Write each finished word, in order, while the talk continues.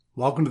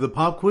Welcome to the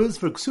pop quiz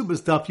for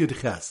Kesubos Daf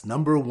Yud Ches.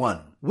 Number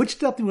 1. Which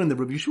daf do we learn that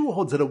Rabbi Yeshua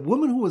holds that a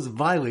woman who was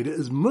violated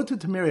is mutter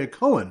to marry a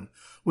Kohen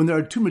when there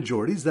are two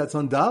majorities? That's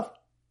on daf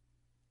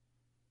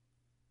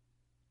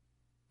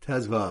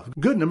Tezvav.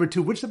 Good. Number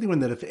 2. Which daf do we learn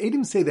that if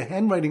Adim say the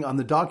handwriting on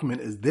the document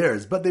is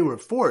theirs, but they were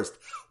forced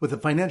with a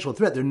financial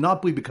threat, they're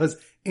not believed because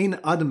Ein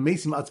Adam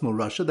Mesim Atzmo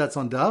Rasha? That's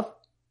on daf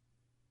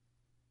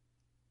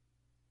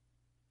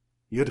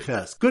Yud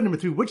Ches. Good. Number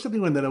 3. Which daf do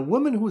we learn that a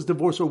woman who is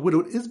divorced or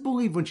widowed is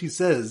believed when she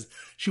says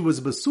she was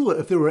a basula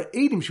if there were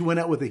Adim she went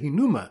out with a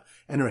hinuma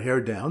and her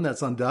hair down?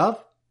 That's on daf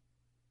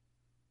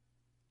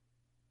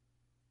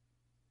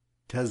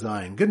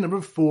Tezayin. Good.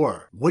 Number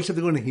 4. Which daf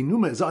do we learn a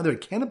hinuma is either a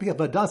canopy of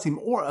hadassim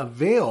or a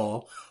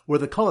veil where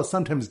the kala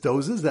sometimes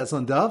dozes? That's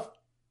on daf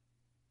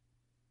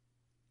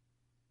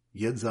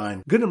Yud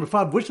Zayin. Good. Number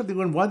 5. Which daf do we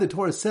learn why the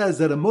Torah says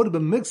that a moda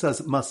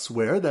b'mixas must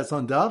swear? That's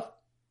on daf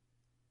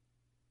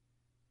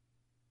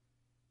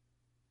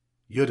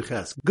Yud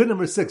Ches. Good.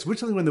 Number 6.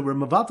 Which when there were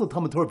Mavatal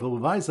Talmud Torah for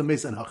Levayas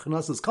Ames and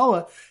Hachanasas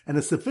Kala, and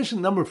a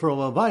sufficient number for a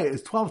Levaya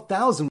is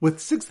 12,000 with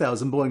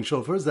 6,000 blowing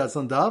shofars? That's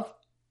on daf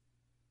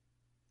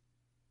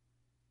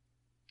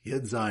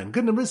Yud Zayin.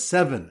 Good. Number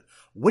 7.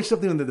 Which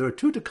when there are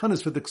two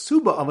tekanas for the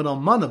ksuba of an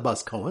almana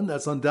bas Kohen?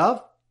 That's on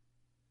daf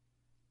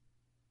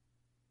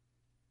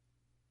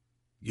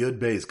Yud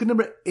Beis. Good.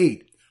 Number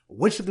 8.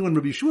 Which when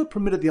Rabbi Yeshua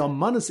permitted the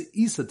almanas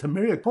Isa to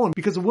marry a Kohen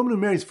because a woman who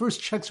marries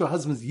first checks her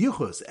husband's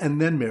yichus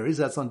and then marries?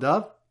 That's on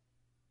daf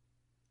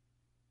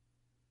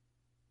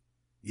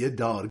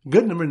Yedal.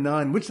 Good. Number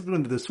 9. Which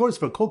when the source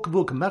for kol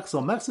kavul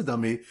kamachzal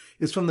machzadami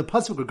is from the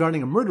pasuk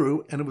regarding a murderer,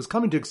 and it was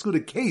coming to exclude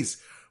a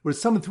case where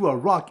someone threw a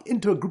rock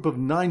into a group of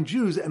 9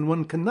 Jews and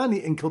one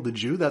Kanani and killed the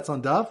Jew? That's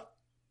on daf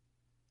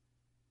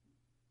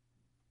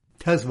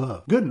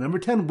Tezva. Good. Number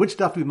 10. Which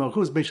daf do we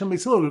malchus Beisham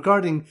Beisilo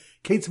regarding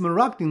Kates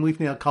Meraknim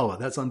Lifnei Akala?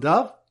 That's on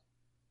daf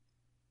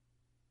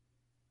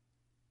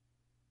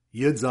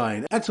Yud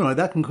Zayin. Excellent.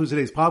 That concludes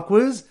today's pop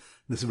quiz.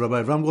 This is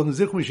Rabbi Avram Golden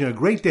Zich wishing you a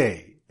great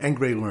day and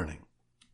great learning.